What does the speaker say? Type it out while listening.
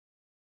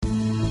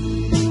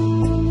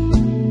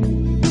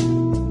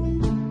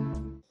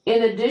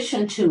in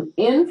addition to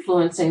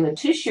influencing the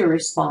tissue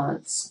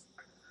response,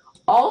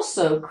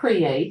 also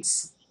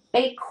creates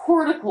a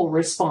cortical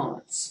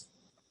response.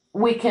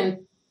 We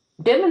can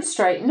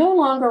demonstrate no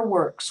longer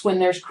works when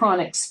there's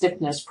chronic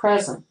stiffness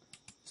present.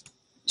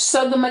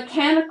 So the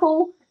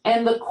mechanical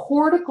and the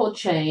cortical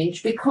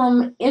change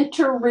become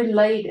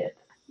interrelated.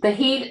 The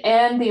heat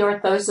and the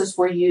orthosis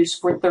were used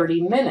for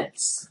 30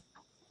 minutes.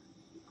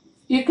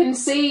 You can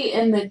see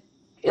in the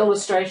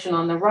illustration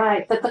on the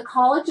right that the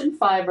collagen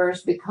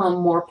fibers become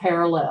more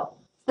parallel.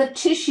 The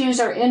tissues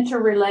are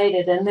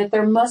interrelated and that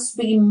there must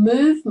be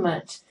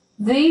movement.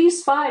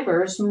 These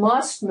fibers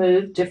must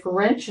move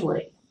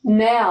differentially.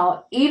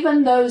 Now,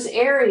 even those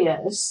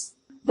areas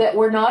that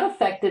were not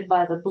affected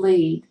by the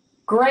bleed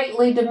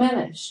greatly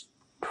diminish.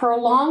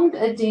 Prolonged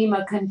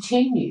edema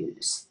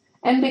continues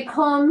and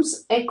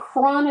becomes a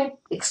chronic.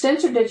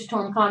 Extensor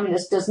digitorum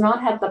communis does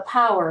not have the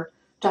power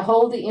to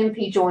hold the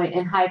MP joint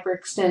in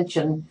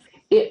hyperextension.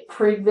 It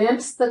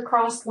prevents the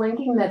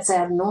cross-linking that's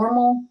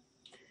abnormal,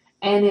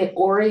 and it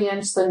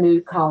orients the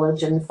new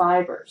collagen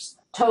fibers.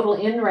 Total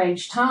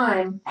end-range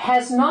time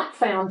has not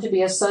found to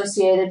be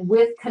associated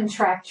with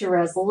contracture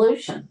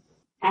resolution.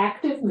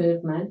 Active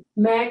movement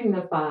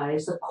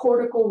magnifies the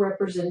cortical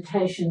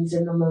representations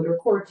in the motor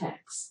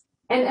cortex.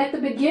 And at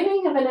the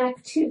beginning of an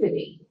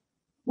activity,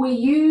 we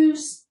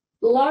use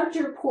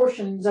larger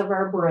portions of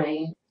our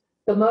brain.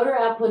 The motor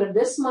output of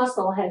this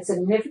muscle had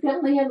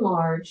significantly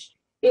enlarged.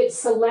 It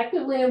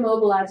selectively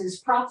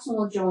immobilizes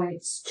proximal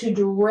joints to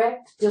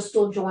direct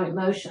distal joint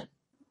motion.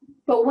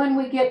 But when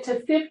we get to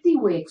 50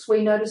 weeks,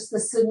 we notice the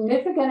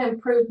significant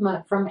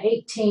improvement from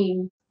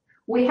 18.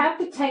 We have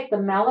to take the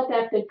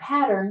maladaptive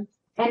pattern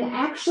and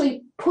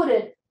actually put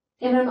it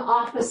in an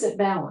opposite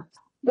balance.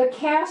 The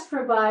cast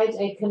provides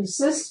a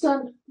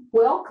consistent,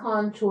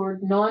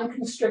 well-contoured,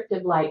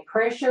 non-constrictive light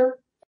pressure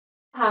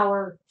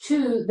power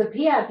to the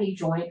PIP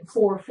joint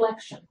for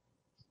flexion.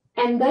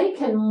 And they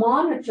can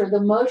monitor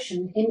the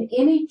motion in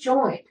any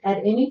joint at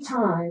any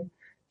time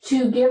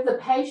to give the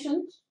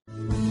patient